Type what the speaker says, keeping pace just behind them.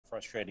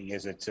frustrating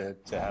is it to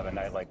have a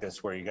night like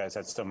this where you guys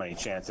had so many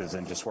chances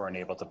and just weren't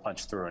able to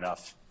punch through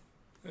enough?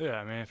 Yeah,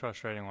 I mean, it's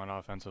frustrating one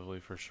offensively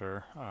for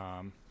sure.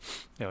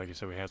 Yeah, like you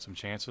said, we had some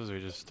chances. We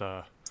just,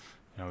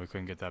 we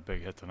couldn't get that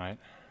big hit tonight.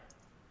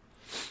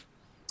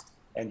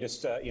 And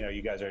just,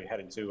 you guys are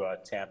headed to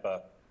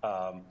Tampa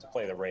to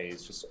play the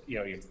Rays. Just,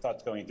 your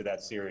thoughts going into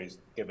that series,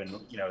 given,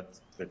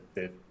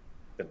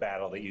 the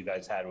battle that you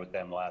guys had with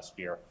them last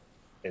year.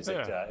 Is it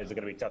going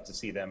to be tough to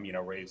see them,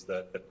 raise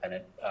the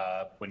pennant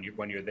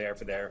when you're there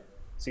for their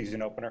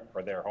season opener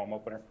or their home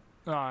opener?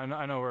 No,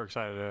 I know we're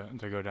excited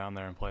to go down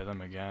there and play them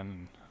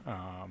again.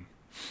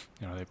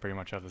 They pretty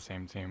much have the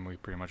same team. We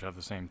pretty much have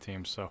the same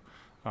team. So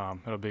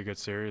it'll be a good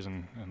series,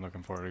 and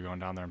looking forward to going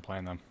down there and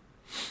playing them.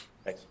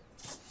 Thanks.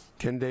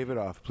 Ken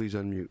Davidoff, please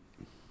unmute.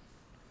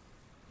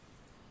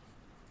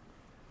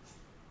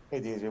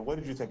 Hey, DJ, what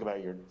did you think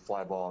about your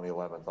fly ball on the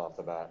 11th off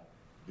the bat?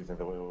 Do you think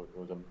that it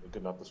was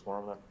good enough to score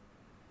him then?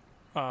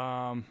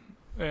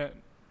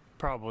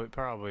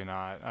 Probably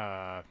not.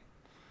 I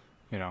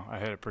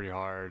hit it pretty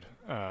hard.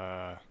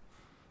 The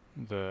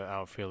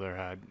outfielder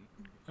had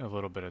a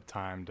little bit of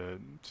time to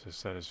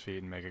set his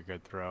feet and make a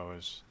good throw.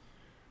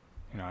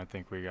 I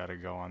think we got to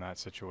go on that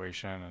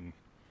situation,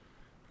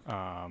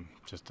 and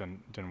just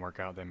didn't work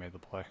out. They made the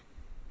play.